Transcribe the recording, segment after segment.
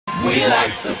we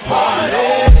like to party.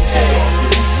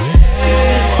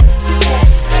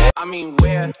 I mean,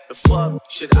 where the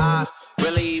fuck should I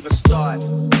really even start?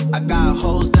 I got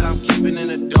hoes that I'm keeping in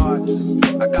the dark.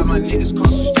 I got my niggas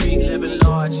cross the street living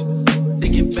large.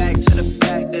 Thinking back to the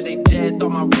fact that they dead,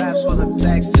 thought my raps wasn't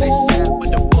facts, so they sat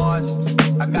with the bars.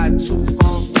 I got 2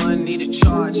 phones, one need a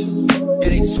charge. Yeah,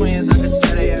 they twins, I could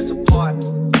tell they ass apart.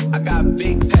 I got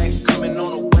big packs coming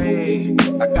on the way.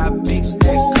 I got big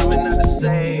stacks coming out to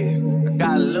say. I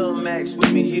got Lil Max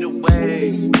with me, he the way.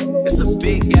 It's a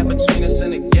big gap between us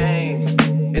in the game.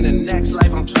 In the next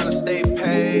life, I'm trying to stay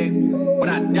paid. When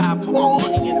I die, put my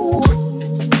money in the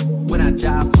grave. When I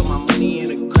die, put my money in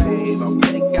the grave. I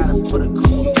really gotta put a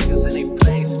couple niggas in their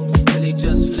place. Really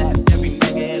just slapped every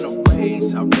nigga in a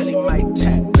race. I really might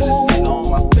tap realest nigga on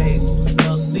my face.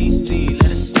 Lil CC,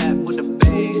 let it snap with the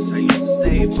bass. I used to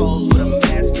save hoes with a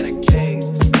mask in a cave.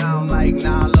 Now I'm like,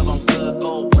 nah, love, I'm good,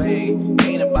 go away.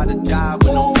 Ain't about to die with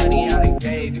no money I done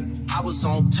gave you. I was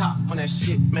on top when that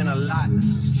shit meant a lot.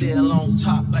 Still on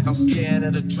top like I'm scared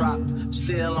of the drop.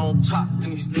 Still on top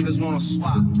and these niggas wanna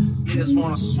swap. Niggas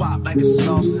wanna swap like it's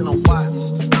sauce in a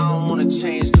Watts. I don't wanna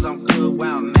change cause I'm good where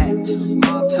I'm at.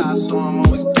 Mom tied so I'm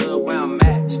always good where I'm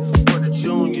at. For the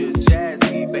Junior,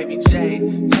 Jazzy, Baby J.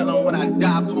 Tell them when I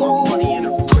die, put my money in the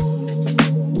grave.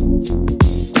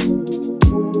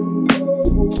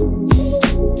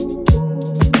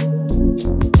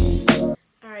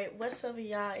 What's up,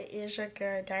 y'all? It is your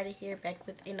girl Darty here, back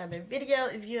with another video.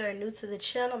 If you are new to the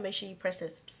channel, make sure you press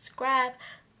that subscribe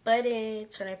button,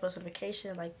 turn on post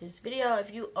notifications, like this video.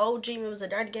 If you OG members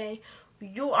of Darty Gang,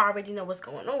 you already know what's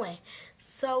going on.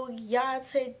 So y'all,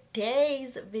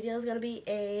 today's video is gonna be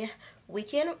a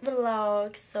weekend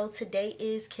vlog. So today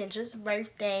is Kendra's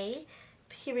birthday,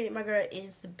 period. My girl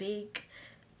is the big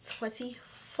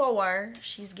 24.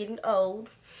 She's getting old.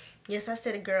 Yes, I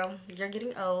said it, girl, you're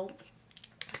getting old.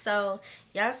 So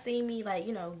y'all see me, like,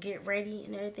 you know, get ready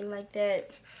and everything like that.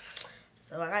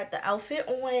 So I got the outfit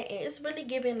on and it's really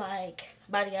giving like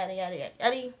body yada yada yada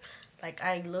yada. Like,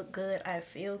 I look good, I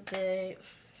feel good.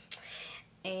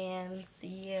 And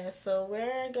yeah, so we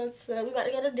about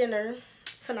to go to dinner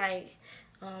tonight.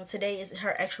 Today is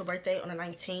her actual birthday on the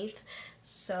 19th.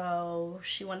 So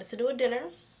she wanted to do a dinner,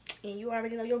 and you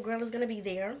already know your girl is gonna be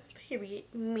there, period,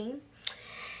 me.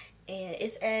 And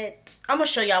it's at, I'm gonna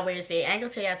show y'all where it's at. I ain't gonna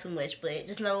tell y'all too much, but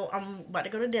just know I'm about to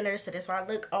go to dinner, so that's why I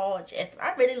look all jazzed.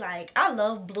 I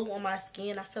love blue on my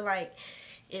skin. I feel like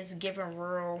it's giving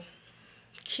real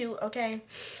cute, okay?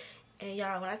 And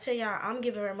y'all, when I tell y'all I'm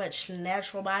giving very much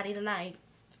natural body tonight,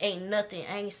 ain't nothing,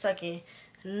 I ain't sucking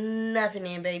nothing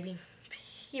in, baby,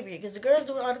 period. Because the girls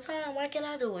do it all the time, why can't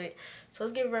I do it? So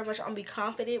it's giving very much, I'm gonna be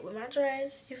confident with my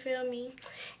dress, you feel me?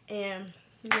 And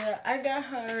yeah, I got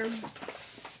her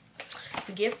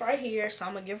gift right here, so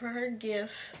I'm gonna give her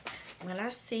gift when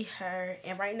I see her.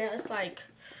 And right now it's like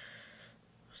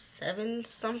 7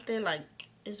 something, like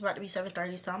it's about to be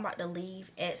 7:30, so I'm about to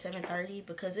leave at 7:30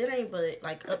 because it ain't but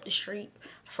like up the street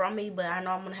from me. But I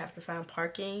know I'm gonna have to find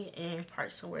parking and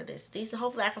park somewhere that's decent.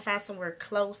 Hopefully I can find somewhere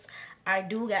close. I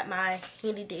do got my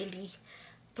handy dandy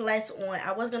flats on.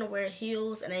 I was gonna wear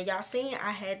heels, and then y'all seen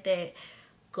I had that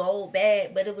gold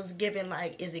bag, but it was given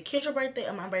like, is it Kendra's birthday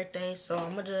or my birthday? So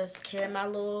I'm gonna just carry my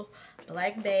little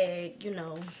black bag, you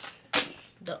know,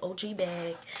 the OG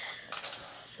bag.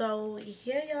 So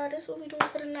yeah, y'all, that's what we're doing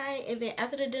for the night. And then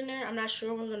after the dinner, I'm not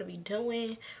sure what we're gonna be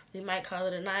doing. We might call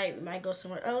it a night, we might go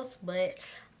somewhere else, but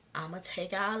I'm gonna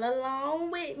take y'all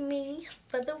along with me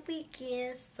for the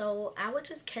weekend. So I will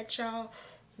just catch y'all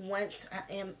once I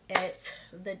am at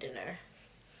the dinner.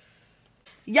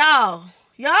 Y'all,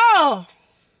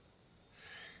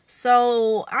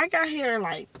 so I got here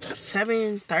like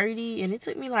 7:30, and it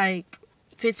took me like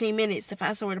 15 minutes to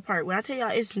find somewhere to park. When I tell y'all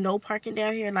it's no parking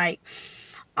down here, like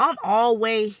I'm all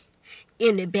way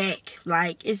in the back.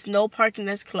 Like, it's no parking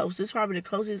that's close. This is probably the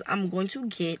closest I'm going to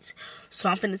get. So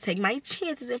I'm finna take my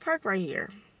chances and park right here.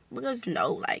 Because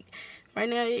no, like right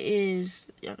now it is,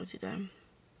 y'all can see time.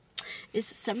 It's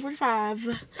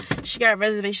 7:45. She got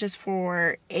reservations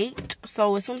for 8.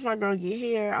 So as soon as my girl get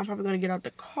here, I'm probably gonna get out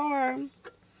the car.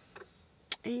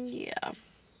 And yeah,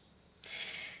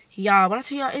 y'all, when I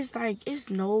tell y'all, it's like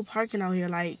it's no parking out here.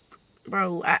 Like,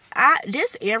 bro,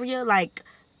 this area, like,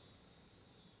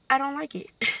 I don't like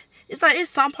it. It's like, it's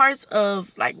some parts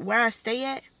of like where I stay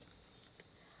at,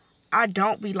 I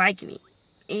don't be liking it,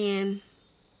 and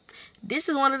this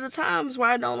is one of the times where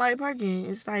I don't like parking.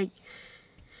 It's like,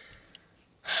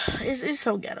 it's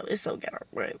so ghetto. It's so ghetto.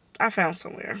 But I found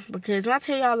somewhere, because when I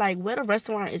tell y'all like where the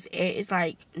restaurant is at, it's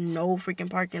like no freaking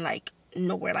parking, like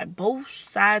nowhere. Like, both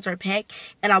sides are packed,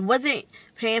 and I wasn't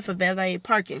paying for valet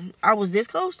parking. I was this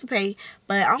close to pay,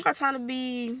 but I don't got time to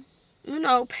be, you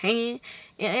know, paying,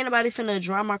 and ain't nobody finna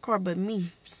drive my car but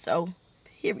me. So,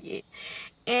 period.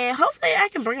 And hopefully I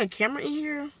can bring a camera in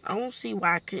here. I don't see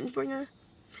why I couldn't bring a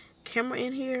camera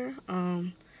in here. I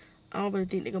don't really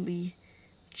think they're gonna be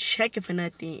checking for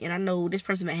nothing. And I know this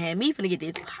person that had me finna get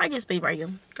this parking space right here.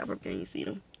 Can't you see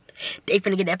them? They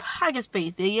finna get that parking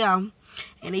space there, yeah.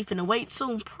 And they finna wait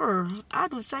soon per. I'll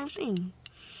do the same thing.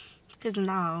 Cause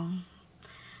now,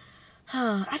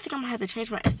 I think I'm gonna have to change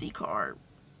my SD card.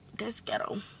 That's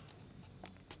ghetto.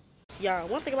 Y'all,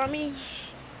 one thing about me,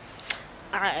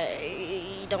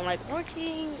 I don't like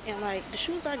parking, and like the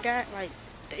shoes I got, like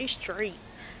they straight,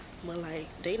 but like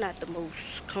they not the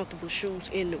most comfortable shoes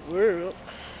in the world.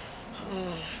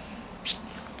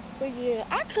 But yeah,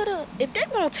 I could've, if they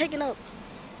weren't taking up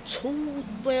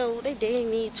they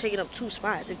didn't need taking up 2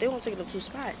 spots. If they weren't taking up 2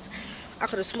 spots, I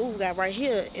could've smoothed that right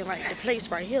here in like the place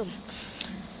right here.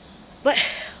 But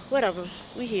whatever,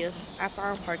 we here. I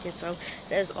found parking, so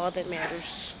that's all that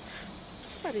matters.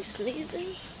 Somebody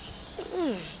sneezing.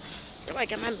 I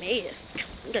got my mask.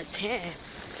 I got tan.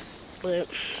 But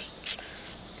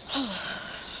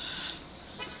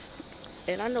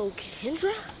and I know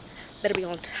Kendra better be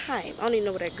on time. I don't even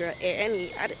know where that girl at.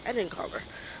 I didn't call her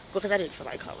because I didn't feel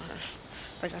like calling her.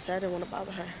 Like I said, I didn't want to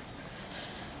bother her.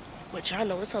 Which I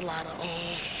know it's a lot of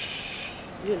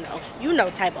you know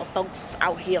type of folks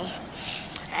out here.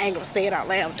 I ain't gonna say it out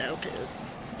loud though, cause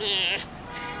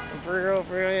real.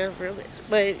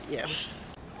 But yeah.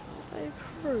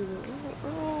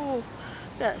 Oh,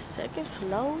 got a 2nd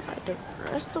floor like the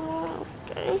restaurant.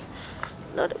 Okay.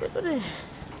 Look at it.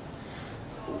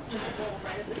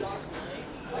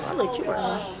 I look cute right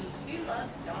now.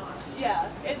 Yeah,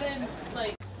 and then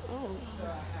like. Oh.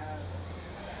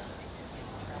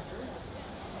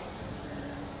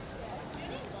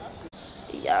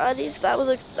 Y'all, these flowers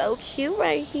look so cute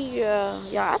right here.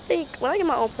 Y'all, I think when I get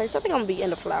my own place, I think I'm gonna be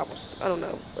into flowers. I don't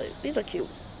know, but these are cute.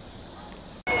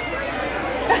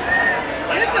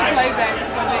 It's a playback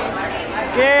for me.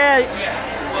 Girl.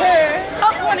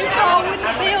 Her 24 in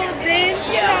the building,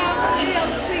 you know, Leo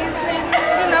season,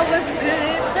 you know what's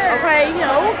good. Okay,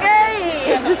 okay.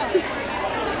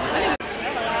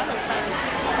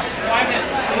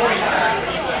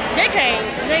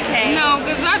 They came. No,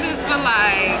 because I just feel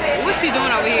like, what's she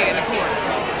doing over here in the corner?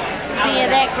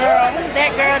 Being that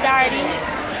girl Darty.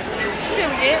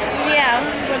 Yeah,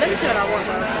 well, let me see what I want,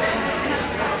 bro.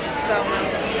 So,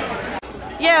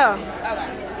 yeah.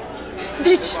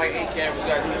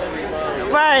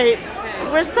 Right.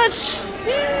 We're such.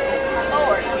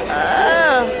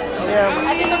 Yeah.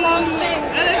 I did the wrong thing.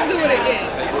 Let's do it again.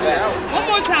 One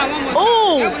more time.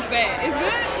 Ooh. That was bad. It's good?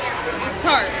 It's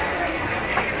tart.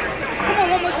 Come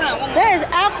on, one more time. That is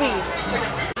apple.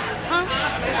 Huh?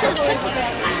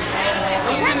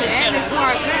 And it's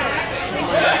hard too.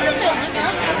 I don't know.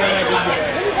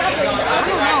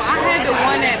 I had the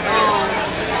one at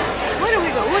where did we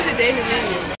go? What's the daily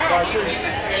menu?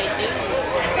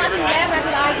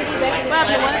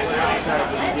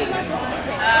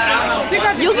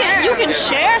 You can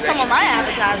share some of my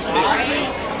appetizers.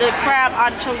 The crab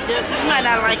artichoke dip. You might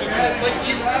not like it.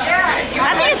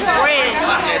 I think it's bread.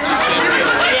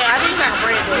 Yeah, I think it's like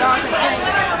bread.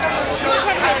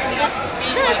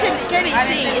 Can't even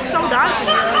see. It's so dark.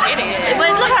 It is.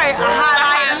 But look at her. A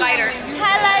highlighter.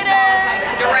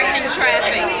 Directing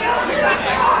traffic.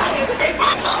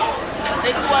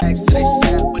 Next to they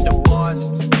sat with the bars.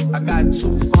 I got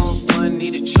 2 phones, one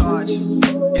need a charge.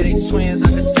 Yeah, they twins, I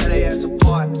can tell they ass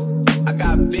apart. I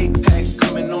got big packs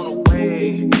coming on the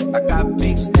way. I got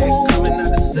big stacks coming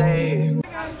out to save.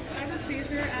 I'm a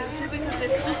Caesar actually because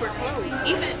it's super close.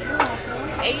 Even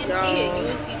A&T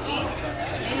and UNCG.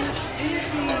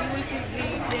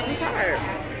 I'm tired.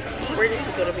 I'm ready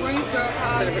to go to bed.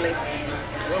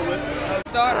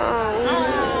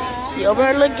 She over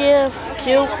her little gift.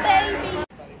 Cute.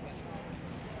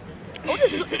 Oh,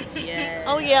 this. Yeah.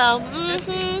 Oh, yeah.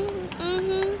 Okay.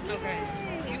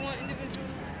 You want individual?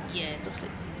 Yes.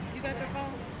 You got your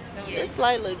phone? No. This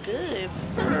light look good.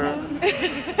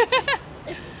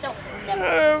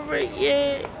 Perfect,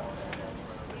 yeah.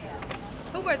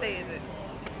 Whose birthday is it?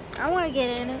 I want to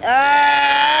get in it.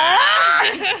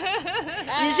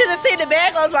 You should have seen the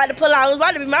bag I was about to pull out. It was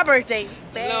about to be my birthday.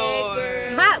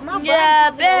 Lord. My Yeah,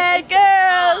 bad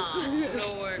girls.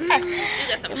 Lord. You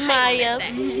got some Maya. I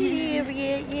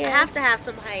have to have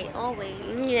some height, always.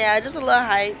 Yeah, just a little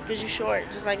height because you're short,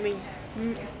 just like me.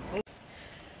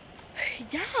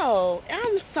 Yo,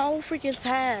 I'm so freaking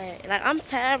tired. Like, I'm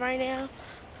tired right now.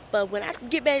 But when I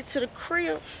get back to the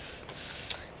crib,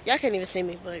 Y'all can't even see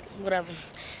me, but whatever.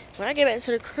 When I get back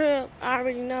to the crib, I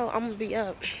already know I'm gonna be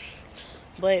up.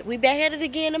 But we back at it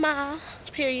again tomorrow,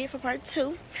 period, for part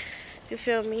 2. You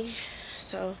feel me?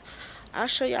 So I'll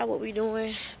show y'all what we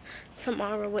doing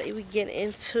tomorrow, what we getting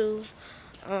into.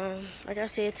 Like I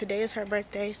said, today is her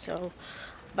birthday, so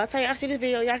by the time y'all see this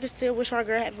video, y'all can still wish my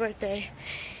girl happy birthday.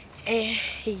 And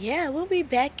yeah, we'll be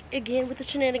back again with the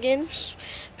shenanigans,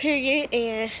 period.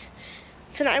 And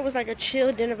tonight was like a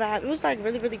chill dinner vibe. It was like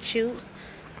really, really cute.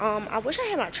 I wish I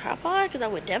had my tripod because I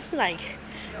would definitely like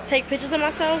take pictures of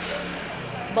myself.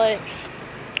 But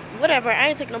whatever, I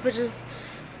ain't taking no pictures.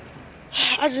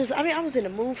 I mean, I was in the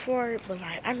mood for it, but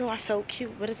like, I know I felt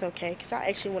cute, but it's okay, because I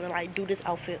actually want to like do this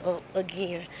outfit up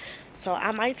again. So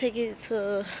I might take it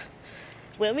to,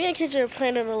 well, me and Kendra are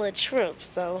planning a little trip,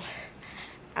 so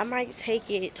I might take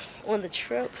it on the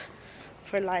trip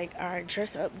for like our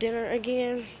dress up dinner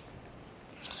again.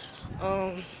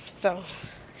 So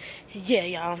yeah,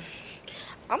 y'all,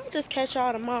 I'm gonna just catch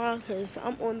y'all tomorrow because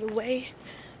I'm on the way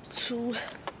to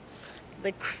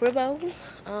the cribbo.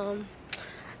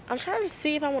 I'm trying to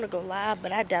see if I want to go live,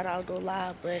 but I doubt I'll go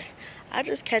live. But I'll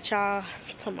just catch y'all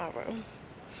tomorrow.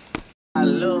 I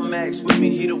love Max with me,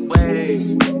 he the way.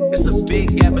 It's a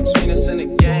big gap between us in the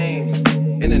game.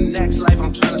 In the next life,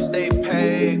 I'm trying to stay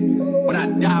paid. When I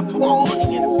die, put my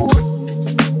money in the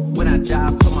grave. When I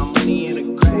die, put my money in the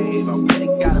grave. I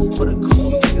really gotta put a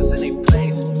couple niggas in their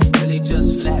place. Really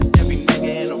just slapped every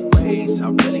nigga in a race. I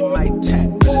really might tap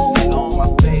realest nigga on my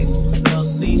face. Lil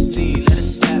CC, let it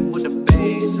slap with the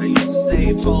bass. I used to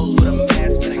save hoes with a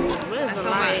mask and a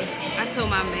I told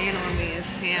my man on me in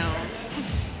town.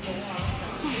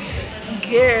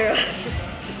 Girl.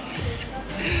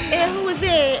 And who was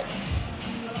that?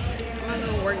 My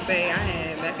little work bae I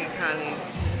had back in college.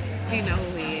 He know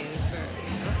who he is.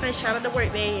 Okay, shout out to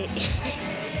work bae.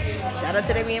 Shout out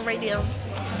to that man right there.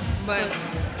 But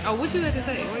oh, what you had to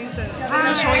say? What you said?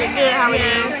 I'm showing you good. How are you?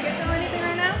 Can I get you anything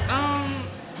right now?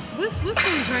 What's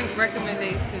some drink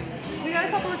recommendations? We got a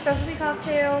couple of specialty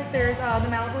cocktails. There's the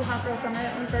Malibu Hot Girl Summer.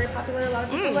 That one's very popular. A lot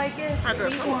of people like it. Hot Girl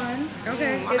Sweet Summer. one.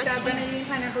 Okay. It's got grenadine,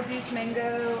 pineapple juice,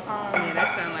 mango, Yeah,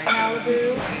 that sounds like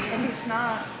Malibu, and peach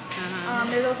schnapps.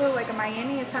 There's also like a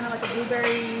Miami. It's kind of like a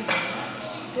blueberry,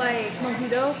 like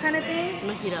mojito kind of thing.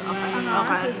 Mojito. So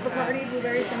Okay. it's Bacardi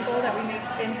blueberry simple that we make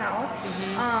in house.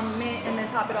 Mint, and then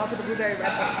top it off with a blueberry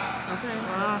red bull. Okay.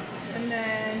 And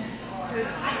then there's a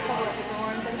couple of different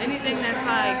ones. Anything that's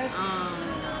like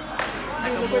a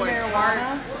liquid more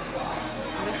marijuana.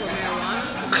 liquid marijuana.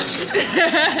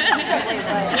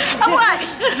 Oh, what?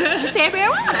 She said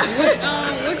marijuana.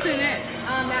 What's in it?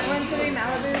 That one's gonna be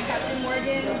Malibu, Captain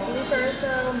Morgan, Blue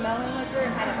Curacao, melon liquor,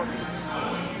 and pineapple juice.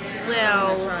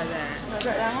 Well, Try that. Wanna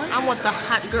try that one? I want the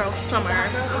hot girl summer.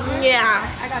 Yeah.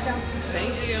 I got that.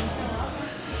 Thank you.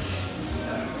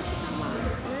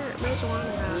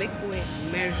 Marijuana. Liquid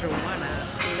marijuana.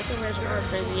 Liquid marijuana is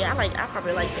crazy. Yeah, I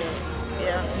probably like that.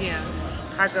 Yeah. Yeah.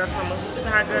 Hot girl summer. It's a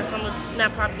hot girl summer.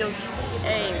 Not probably go,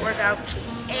 hey, workout.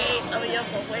 Hey, tell me your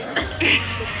full weight.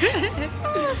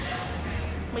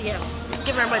 But yeah, let's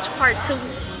give her much part 2.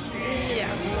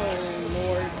 Yeah. Oh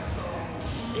Lord.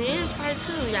 It is part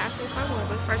 2. Yeah, I said part 1,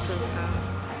 but it's part 2, so.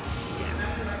 Yeah.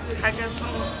 Hot girl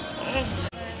summer.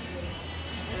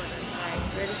 Alright,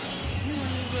 ready?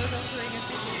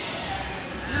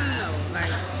 No,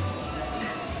 like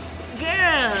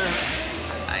Girl.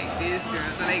 like this girl,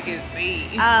 so they can see.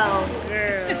 Oh,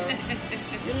 girl.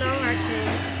 You know I can.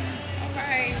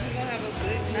 Okay, we're gonna have a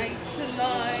good night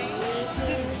tonight.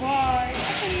 Goodbye. I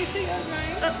can't even see us,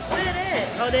 right? Where it at?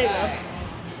 Oh, there you go.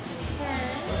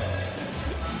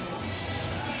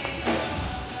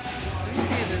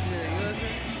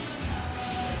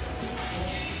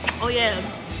 Oh, yeah.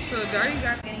 So Darty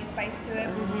got Any spice to it.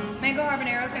 Mango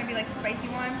habanero is gonna be like the spicy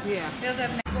one. yeah. They also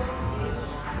have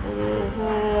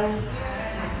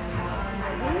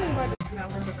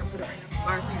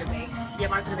Bartender bake. Yeah,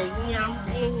 Bartender baby. Yeah.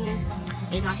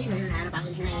 And he was mad about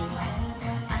his name.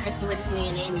 I asked him what his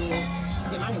name is. He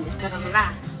said, my name is blah, blah, blah,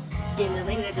 blah. Then the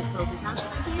lady that just closed his house, she's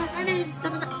like, yeah, that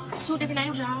is 2 different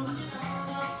names, y'all.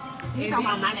 He's talking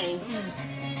about my name.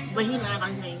 But he lied about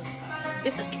his name.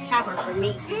 It's the capper for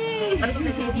me. But it's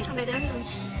okay, because he come back down here.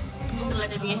 I'm gonna let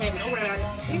that be in heaven. Don't worry about it.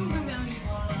 He can come down here.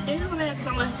 And he'll come back because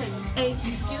I'm gonna say, hey,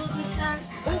 excuse me, sir.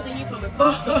 I see you from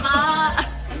across the lot.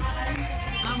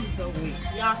 I'm so weak.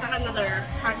 Y'all, so I got another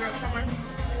hot girl summer.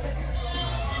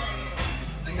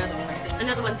 Another one.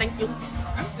 Another one, thank you.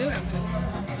 I'm still having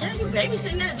Yeah, you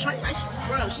babysitting that drink like she,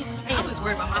 bro, she's I was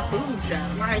worried about my food,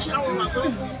 child. right. She don't want my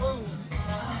food.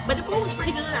 But the food was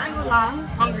pretty good. I ain't gonna lie.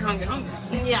 Hungry.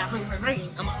 Yeah, hungry.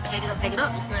 I'm gonna pack it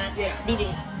up. It's not Yeah.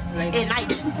 needed. Like, at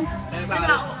night.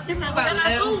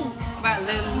 About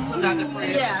 11, put out the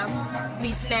fridge. Yeah, be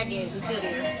snacking until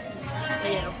then.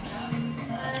 Yeah.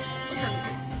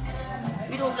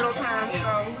 We doing good on time,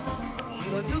 so. You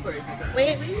go too crazy.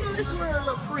 Wait, you know, this is a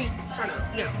little pre-turn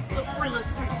up. Yeah. Little pre-let's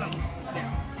turn up. Yeah.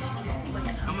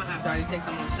 I'm gonna have Darty take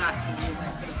some more shots and get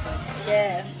back to the place.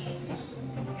 Yeah.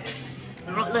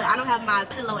 Look, I don't have my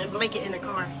pillow and blanket in the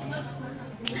car.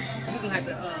 We gonna have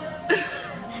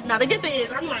to, Now, the good thing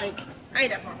is, I'm like, I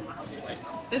ain't that far from my house anyway, so.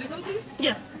 Is it good to you?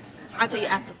 Yeah. I'll tell you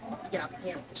after. Get out.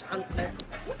 Yeah.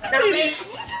 Now, me.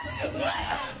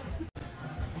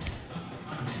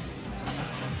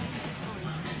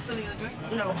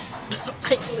 No.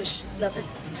 I ain't foolish. Nothing.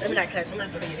 Let me not cuss. I'm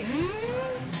not gonna get it.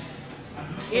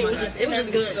 Yeah, it was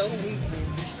just good. So weak when you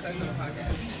cuss on the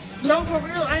podcast. No, for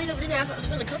real. I ain't never did that. I was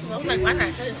feeling comfortable. I was like, why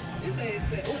not cuss? You say,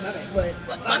 oh,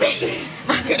 my bad.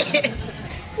 My bad.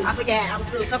 I forgot. I was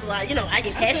feeling comfortable. You know, I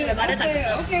get passionate about that type of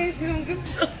stuff. Okay, so you don't give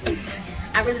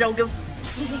I really don't give.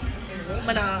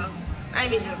 But I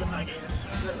ain't been doing the podcast.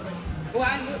 Well,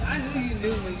 I knew you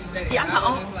knew when you said it. Yeah, I'm I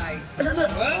was just like,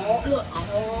 look.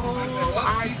 Oh,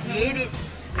 I get it.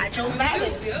 I chose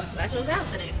violence. Yeah. I chose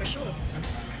violence today, for sure.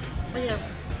 But yeah.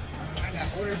 I got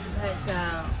orders to pack,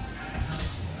 child.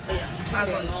 But yeah. I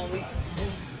was on a long week.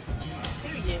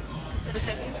 Period. Better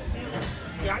take me into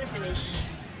see. Y'all can finish.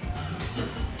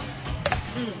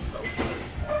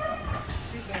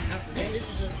 And this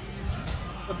is just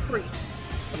a pre.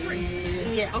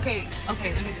 Yeah. Okay,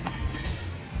 let me just.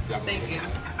 Thank you.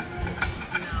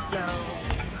 No.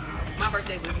 My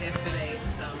birthday was yesterday,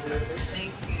 so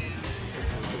thank you.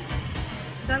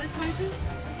 That is 22?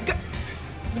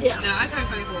 Yeah. No, I turned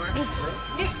 24.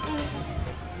 Yeah.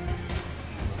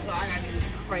 So I got these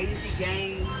crazy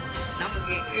games. And I'm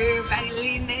gonna get everybody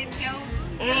leading that joke.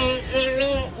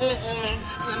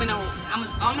 Let me know. I'm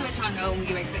gonna let y'all know when we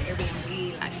get back to the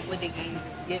Airbnb, like what the games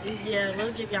is giving. Yeah,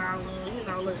 we'll give y'all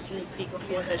a little sneak peek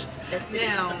before that sneak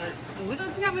Now, start. we're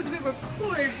gonna see how much we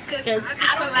record because I I just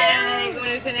don't feel like when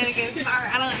the shenanigans start,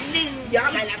 I don't know.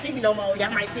 Y'all might not see me no more.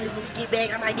 Y'all might see us when we get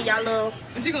back. I might give y'all a little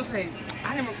She gonna say,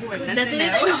 I didn't record nothing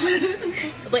else.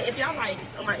 But if y'all like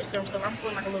on my Instagram stuff, I'm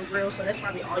putting like a little grill, so that's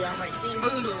probably all y'all might see. Oh, you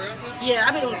gonna do a real time? Yeah,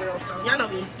 I've been doing grill, so y'all know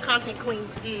me, content queen.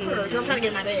 Cause I'm trying to get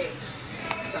in my bag.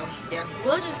 So yeah,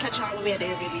 we'll just catch y'all when we at the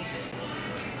Airbnb.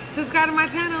 Subscribe to my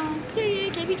channel.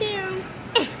 Period, KB Cam.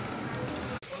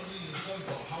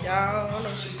 Y'all, I don't know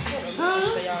what you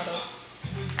say y'all though.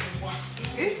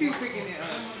 It's you picking it up.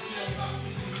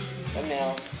 But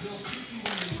now,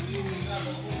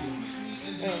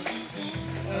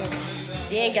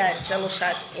 they ain't got jello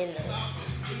shots in the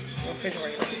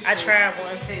refrigerator. I tried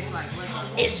one. Tastes like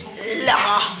what? It's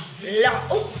la.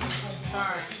 Oh.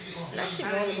 Sorry. Now she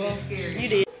I'm wrong. scared. You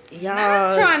did. Not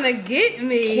Y'all, trying to get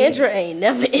me. Kendra ain't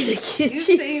never in the kitchen. You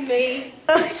see me.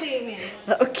 You see me.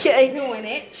 Okay. Doing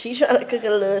it. She trying to cook a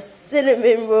little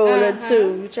cinnamon roll or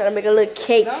two. Trying to make a little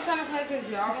cake. Don't try to play because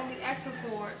y'all gonna be asking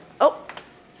for it. Oh.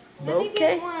 Let me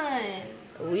Okay. get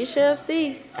one. We shall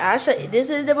see. I show. This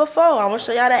is the before. I'm gonna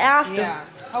show y'all the after. Yeah.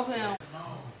 Hopefully I don't.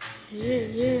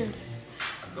 Yeah.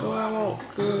 Oh, I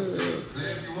want good.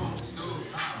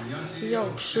 See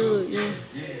y'all should, yeah.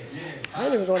 I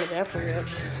ain't even going to the bathroom yet.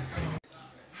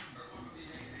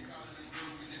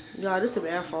 Y'all, this is the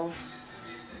bathroom.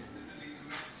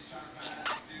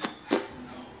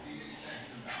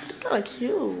 It's kind of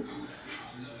cute.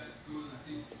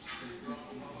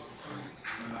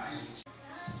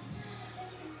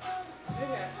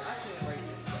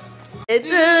 To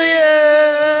you,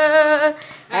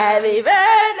 happy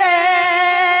birthday,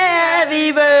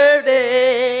 happy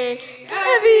birthday,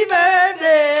 happy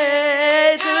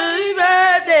birthday to your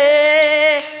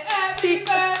birthday, happy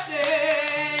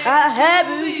birthday,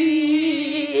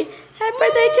 happy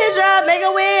birthday, Kendra, make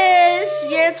a wish,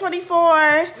 year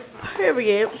 24,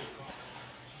 period.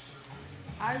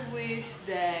 I wish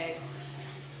that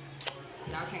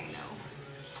y'all can't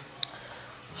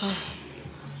know.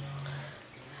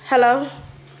 Hello?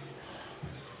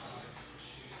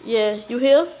 Yeah, you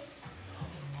here?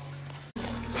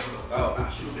 I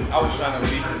was trying to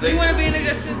beat the You want to be in the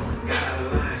Justin?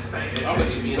 I'm gonna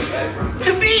just be in the back.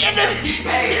 Be in the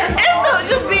it's not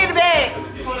just be in the bag.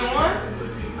 21?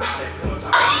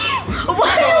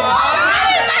 What?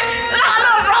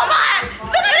 Hello, robot!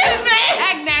 Look at this man!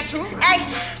 Act natural.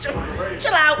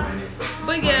 Chill out.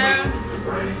 But yeah,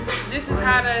 this is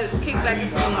how to kick back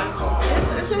into the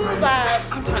life. It's a little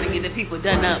vibe. I'm trying to get the people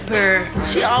done up per.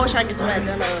 She always trying to get somebody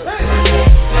done up.